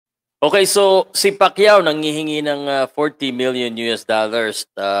Okay, so si Pacquiao nanghihingi ng $40 million dollars.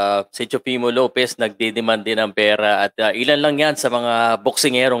 Si Chofimo Lopez nagdedemand din ng pera at ilan lang 'yan sa mga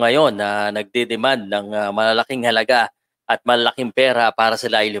boksingero ngayon na nagdedemand ng malalaking halaga at malalaking pera para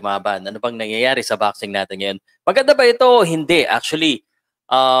sila ay lumaban. Ano bang nangyayari sa boxing natin ngayon? Maganda ba ito o hindi? Actually,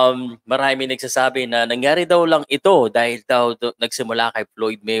 marami nagsasabi na nangyari daw lang ito dahil daw nagsimula kay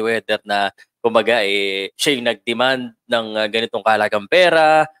Floyd Mayweather na kumbaga siya yung nag-demand ng ganitong kahalagang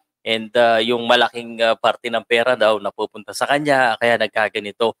pera. And yung malaking parte ng pera daw napupunta sa kanya kaya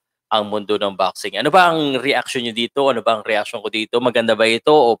nagkaganito ang mundo ng boxing. Ano ba ang reaction niyo dito? Ano ba ang reaction ko dito? Maganda ba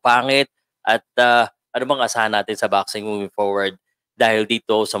ito o pangit? At ano bang asahan natin sa boxing moving forward dahil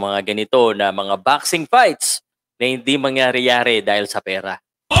dito sa mga ganito na mga boxing fights na hindi mangyari-yari dahil sa pera?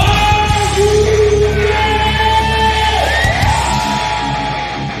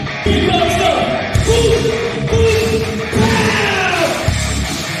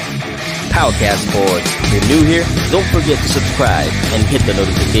 Powcast Sports. If you're new here, don't forget to subscribe and hit the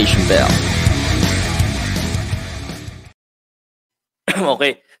notification bell.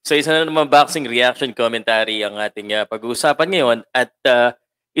 Okay, so isa na naman boxing reaction commentary ang ating pag-uusapan ngayon at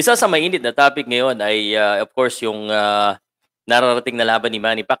isa sa mainit na topic ngayon ay of course yung nararating na laban ni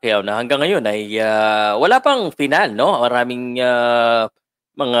Manny Pacquiao na hanggang ngayon ay wala pang final, no? Maraming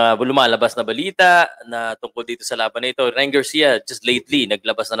mga lumalabas na balita na tungkol dito sa laban na ito. Ryan Garcia, just lately,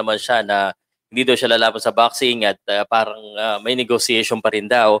 naglabas na naman siya na hindi daw siya lalaban sa boxing at parang may negotiation pa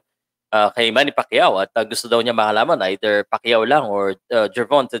rin daw kay Manny Pacquiao at gusto daw niya makalaman either Pacquiao lang or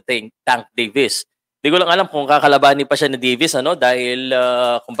Gervonta Tank Davis. Hindi ko lang alam kung kakalabanin pa siya ni Davis dahil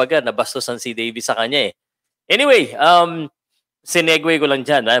kumbaga nabastosan si Davis sa kanya eh. Anyway, sinegue ko lang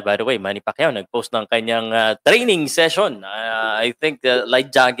dyan. By the way, Manny Pacquiao nag-post ng kanyang training session. I think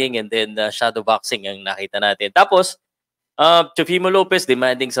light jogging and then shadow boxing ang nakita natin. Tapos, Chofimo Lopez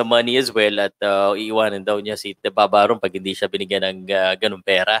demanding some money as well at iiwanan daw niya si Babaron pag hindi siya binigyan ng ganung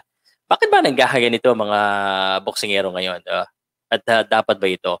pera. Bakit ba nanggahagan ito mga boksingero ngayon? At dapat ba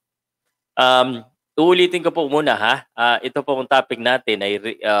ito? Uulitin ko po muna ha. Ito po ang topic natin ay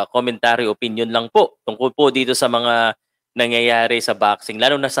commentary opinion lang po tungkol po dito sa mga nangyayari sa boxing,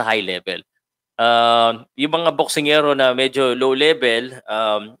 lalo na sa high level. Yung mga boksingero na medyo low level,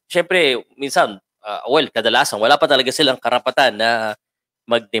 syempre, minsan, kadalasan, wala pa talaga silang karapatan na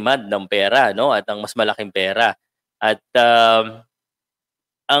mag-demand ng pera, no? At ang mas malaking pera. At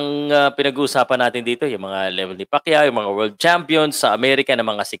ang pinag-uusapan natin dito, yung mga level ni Pacquiao, yung mga world champions sa Amerika na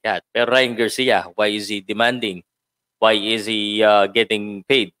mga sikat. Pero Ryan Garcia, why is he demanding? Why is he getting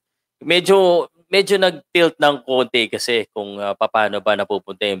paid? Medyo nag-tilt ng konti kasi kung paano ba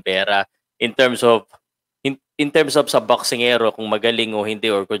napupunta yung pera in terms of sa boksingero kung magaling o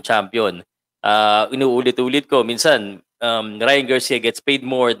hindi or kung champion. Inuulit-ulit ko minsan Ryan Garcia gets paid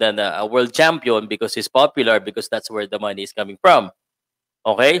more than a world champion because he's popular, because that's where the money is coming from.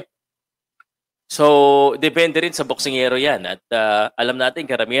 Okay? So, depende rin sa boksingero yan. At alam natin,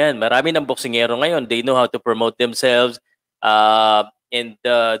 karamihan, marami ng boksingero ngayon, they know how to promote themselves and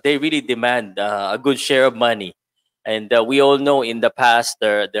they really demand a good share of money. And we all know in the past,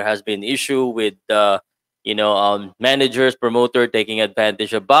 there has been issue with, managers, promoter taking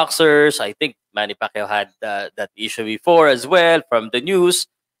advantage of boxers. I think Manny Pacquiao had that issue before as well from the news.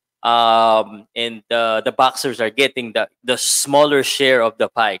 And the boxers are getting the smaller share of the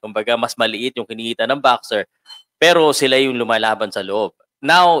pie. Kumbaga, mas maliit yung kinikita ng boxer, pero sila yung lumalaban sa loob.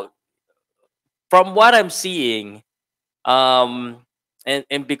 Now, from what I'm seeing,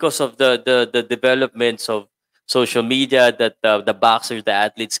 and because of the developments of social media that the boxers, the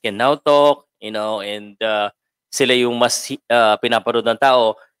athletes can now talk, and sila yung mas pinaparod ng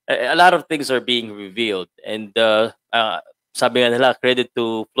tao, a lot of things are being revealed. And sabi nga nila, credit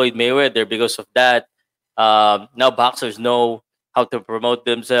to Floyd Mayweather because of that. Now boxers know how to promote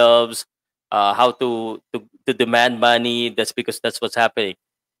themselves, how to demand money. That's because that's what's happening.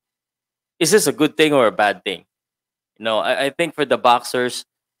 Is this a good thing or a bad thing? I think for the boxers,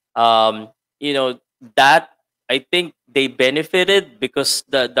 that I think they benefited because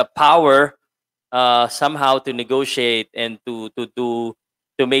the power somehow to negotiate and to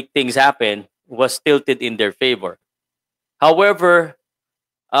make things happen was tilted in their favor. However,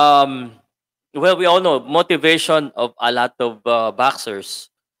 we all know motivation of a lot of boxers,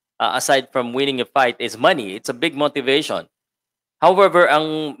 aside from winning a fight, is money. It's a big motivation. However,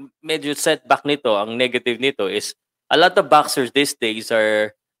 ang medyo setback nito, ang negative nito is a lot of boxers these days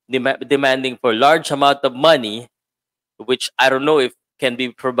are demanding for large amount of money, which I don't know if can be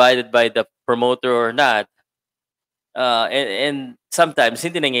provided by the promoter or not. And sometimes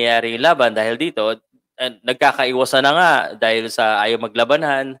hindi nangyayari yung laban dahil dito. And nagkakaiwasan na nga dahil sa ayaw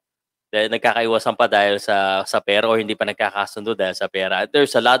maglabanan. Dahil nagkakaiwasan pa dahil sa pera or hindi pa nagkakasundo dahil sa pera.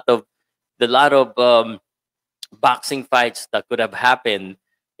 There's a lot of boxing fights that could have happened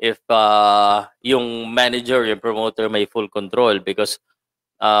if yung manager, yung promoter may full control because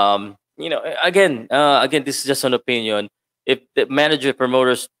again this is just an opinion. If the manager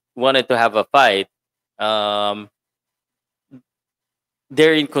promoters wanted to have a fight, um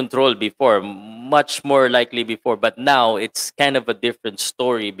they're in control before, much more likely before, but now it's kind of a different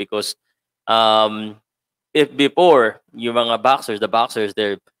story because um if before yung mga boxers, the boxers,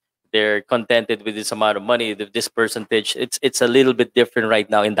 they're contented with this amount of money, this percentage. It's a little bit different right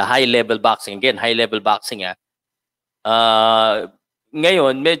now in the high level boxing. Again, high level boxing.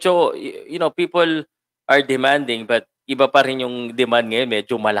 Ngayon medyo people are demanding, but iba pa rin yung demand ngayon,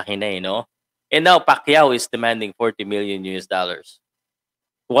 medyo malaki na no. And now Pacquiao is demanding 40 million US dollars.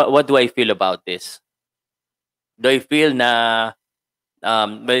 What do I feel about this? Do I feel na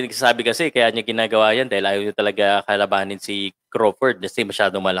may nagsasabi kasi kaya niya ginagawa yan dahil ayaw niya talaga kalabanin si Crawford kasi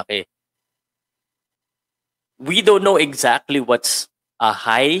masyadong malaki. We don't know exactly what's a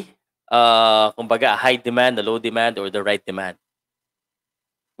kumbaga a high demand, a low demand, or the right demand.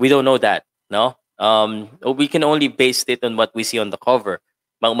 We don't know that, no? We can only base it on what we see on the cover.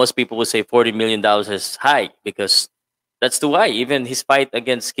 Most people will say $40 million is high because that's too high. Even his fight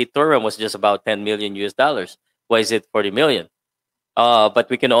against Keith Thurman was just about 10 million US dollars. Why is it 40 million? But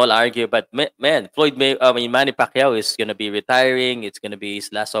we can all argue. But man, Manny Pacquiao is gonna be retiring. It's gonna be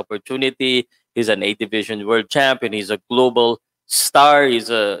his last opportunity. He's an 8 division world champion. He's a global star. There's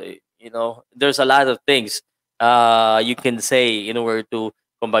a lot of things you can say in order to,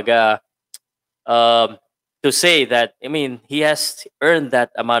 kumbaga, to say that. I mean, he has earned that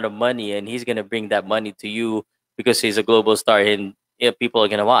amount of money, and he's gonna bring that money to you because he's a global star, and people are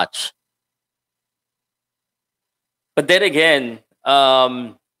gonna watch. But then again,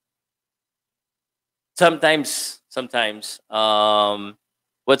 sometimes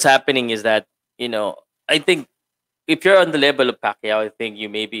what's happening is that I think if you're on the level of Pacquiao, I think you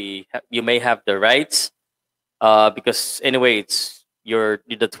may have the rights because anyway you're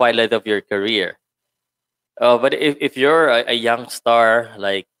the twilight of your career. But if you're a young star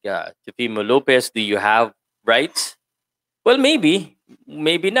like Teofimo Lopez, do you have rights? Well, maybe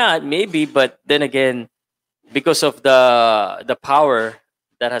not, maybe, but then again, because of the power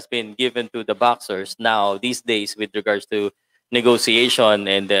that has been given to the boxers now these days with regards to negotiation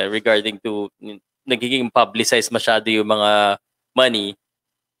and regarding to nagiging publicized masyado yung mga money,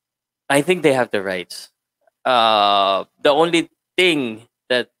 I think they have the rights. The only thing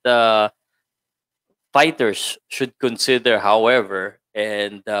that fighters should consider, however,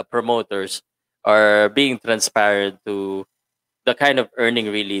 and promoters are being transparent to the kind of earning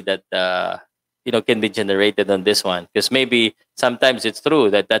really that can be generated on this one, because maybe sometimes it's true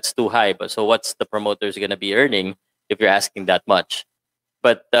that that's too high, but so what's the promoters going to be earning if you're asking that much?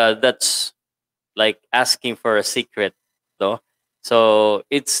 But that's like asking for a secret, no? So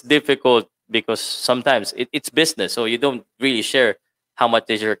it's difficult because sometimes it's business, so you don't really share how much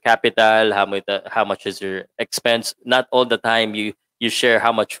is your capital, how much is your expense. Not all the time you share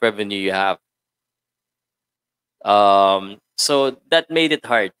how much revenue you have. So that made it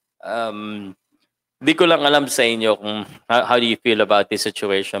hard. Di ko lang alam sa inyo kung how do you feel about this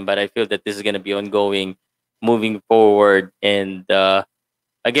situation, but I feel that this is going to be ongoing moving forward, and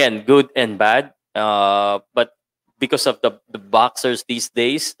again, good and bad. But because of the boxers these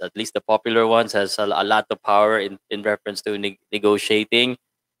days, at least the popular ones, has a lot of power in reference to negotiating,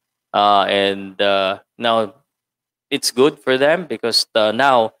 and now it's good for them because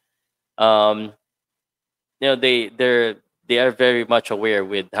now um, they are very much aware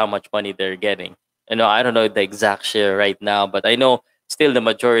with how much money they're getting. I don't know the exact share right now, but I know still the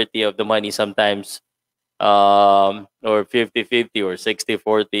majority of the money sometimes, or 50-50 or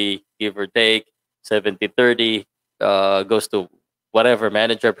 60-40, give or take, 70-30, goes to whatever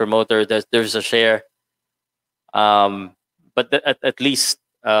manager, promoter. There's a share. But at least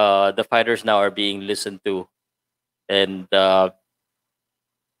the fighters now are being listened to, and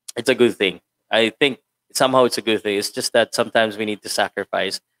it's a good thing. I think somehow it's a good thing. It's just that sometimes we need to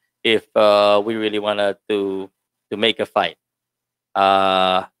sacrifice if we really wanted to make a fight.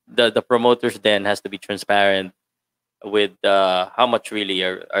 The promoters then has to be transparent with how much really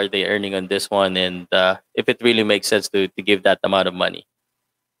are they earning on this one, and if it really makes sense to give that amount of money.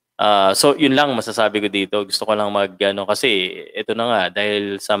 So yun lang masasabi ko dito. Gusto ko lang kasi ito na nga,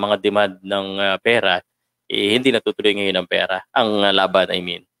 dahil sa mga demand ng pera, hindi natutuloy ngayon ang pera, ang laban, I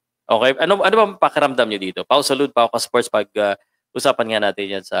mean. Okay, ano ba pakiramdam niyo dito? Pau Salud, Powcast Sports, usapan nga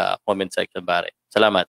natin yan sa comment section, pare. Salamat.